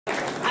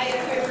I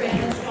echo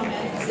Brianna's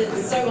comments.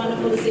 It's so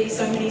wonderful to see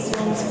so many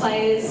Swans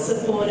players,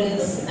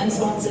 supporters and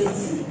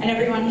sponsors and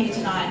everyone here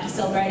tonight to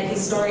celebrate a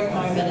historic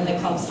moment in the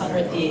club's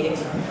 100th year.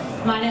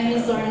 My name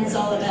is Lauren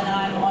Sullivan and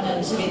I'm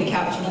honoured to be the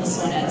captain of the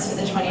Swanettes for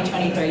the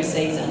 2023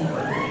 season.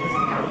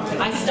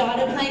 I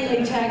started playing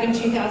league tag in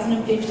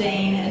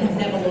 2015 and have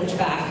never looked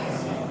back.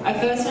 I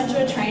first went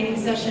to a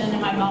training session and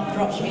my mum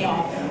dropped me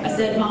off. I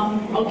said,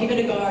 "Mum, I'll give it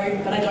a go,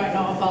 but I don't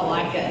know if I'll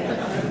like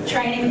it."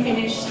 Training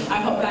finished, I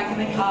hopped back in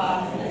the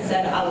car and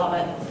said, "I love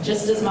it,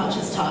 just as much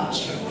as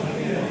touch."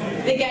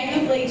 The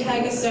game of league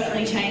tag has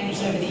certainly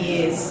changed over the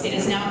years. It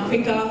is now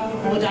quicker,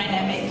 more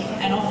dynamic,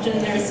 and often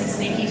there are some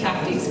sneaky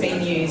tactics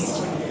being used.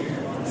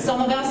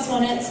 Some of our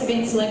Swanettes have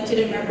been selected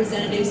in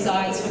representative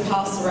sides for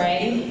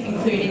Castlereagh,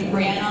 including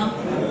Brianna,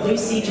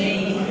 Lucy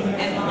G,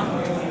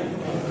 Emma,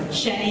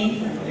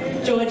 Shani,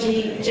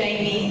 Georgie,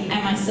 Jamie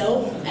and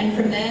myself, and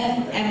from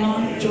there,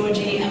 Emma,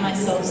 Georgie and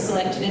myself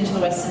selected into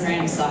the Western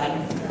Round side.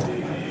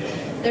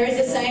 There is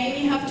a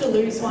saying, you have to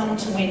lose one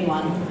to win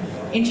one.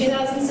 In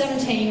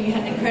 2017, we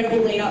had an incredible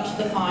lead up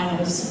to the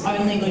finals,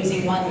 only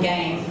losing one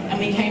game, and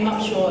we came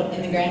up short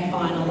in the grand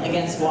final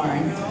against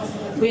Warren.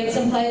 We had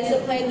some players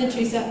that played in the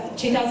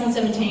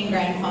 2017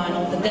 grand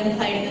final that then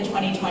played in the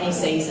 2020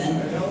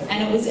 season,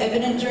 and it was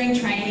evident during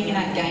training and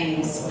at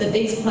games that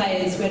these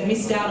players who had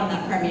missed out on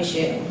that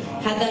premiership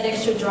had that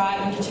extra drive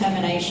and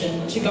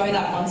determination to go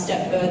that one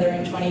step further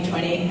in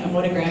 2020, and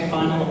what a grand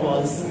final it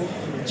was.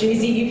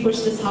 Juicy, you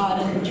pushed us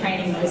hard in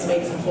training those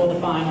weeks before the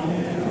final.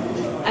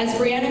 As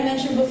Brianna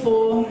mentioned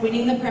before,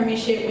 winning the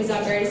premiership was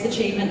our greatest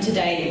achievement to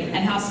date,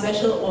 and how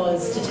special it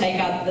was to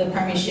take up the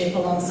premiership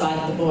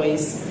alongside the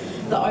boys.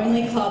 The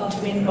only club to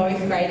win both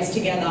grades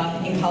together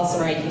in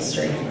Castlereagh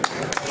history.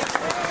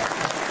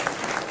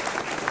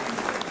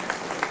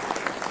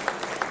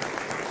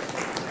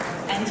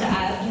 And to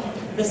add,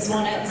 the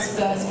Swanettes'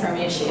 first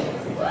premiership.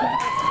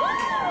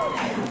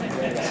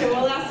 To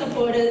all our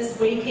supporters,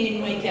 week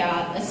in, week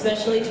out,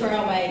 especially to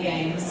our away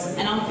games,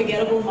 an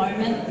unforgettable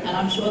moment, and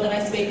I'm sure that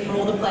I speak for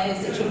all the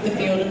players that took the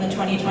field in the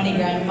 2020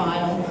 grand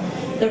final,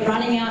 that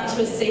running out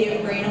to a sea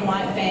of green and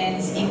white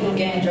fans in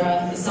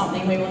Gilgandra is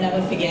something we will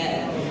never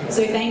forget.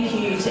 So thank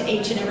you to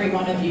each and every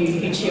one of you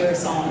who cheer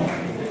us on.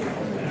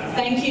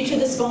 Thank you to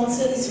the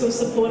sponsors who have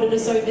supported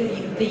us over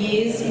the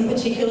years, in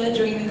particular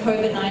during the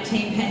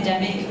COVID-19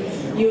 pandemic.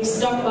 You have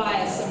stuck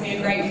by us and we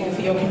are grateful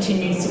for your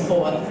continued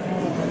support.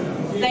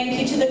 Thank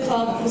you to the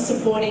club for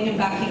supporting and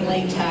backing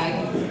league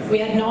tag. We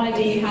had no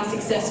idea how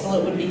successful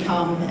it would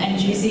become, and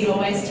Juicy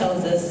always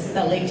tells us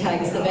that league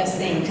tag is the best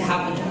thing to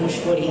happen to bush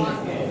footy.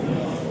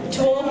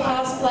 To all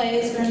past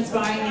players for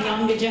inspiring the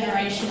younger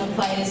generation of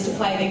players to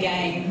play the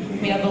game.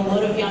 We have a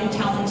lot of young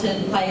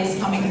talented players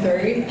coming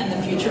through, and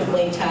the future of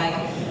league tag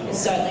is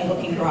certainly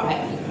looking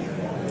bright.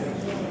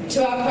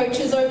 To our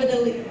coaches over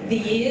the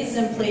years,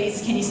 and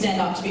please can you stand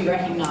up to be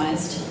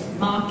recognised.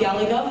 Mark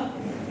Gallagher,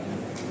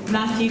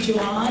 Matthew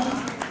Juan,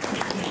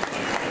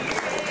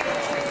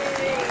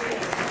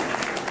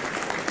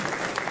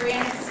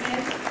 Brianna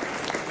Smith,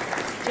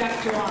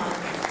 Jack Juan.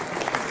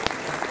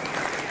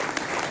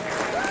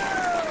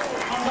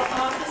 On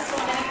behalf of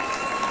Swanettes,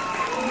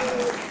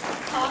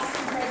 past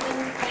and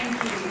present, thank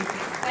you.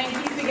 Thank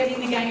you for getting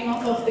the game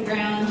off the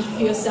ground,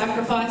 for your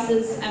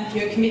sacrifices and for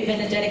your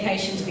commitment and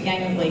dedication to the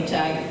game of league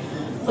tag.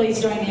 Please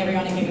join me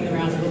everyone in giving them a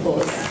round of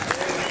applause.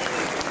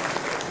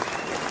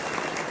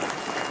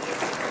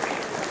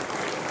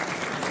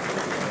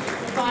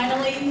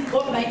 Finally,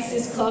 what makes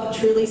this club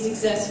truly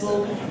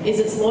successful is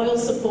its loyal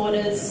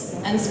supporters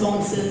and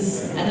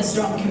sponsors and a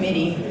strong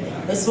committee.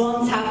 The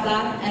Swans have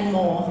that and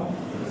more.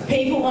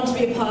 People want to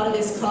be a part of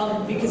this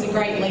club because of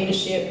great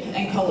leadership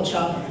and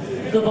culture,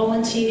 the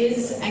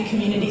volunteers and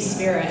community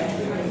spirit.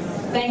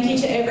 Thank you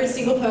to every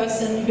single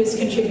person who's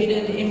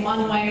contributed in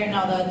one way or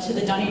another to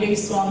the Dunedoo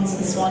Swans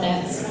and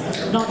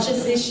Swanettes, not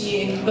just this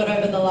year, but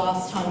over the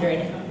last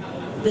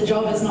 100. The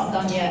job is not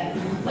done yet.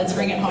 Let's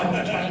bring it home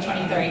for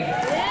 2023.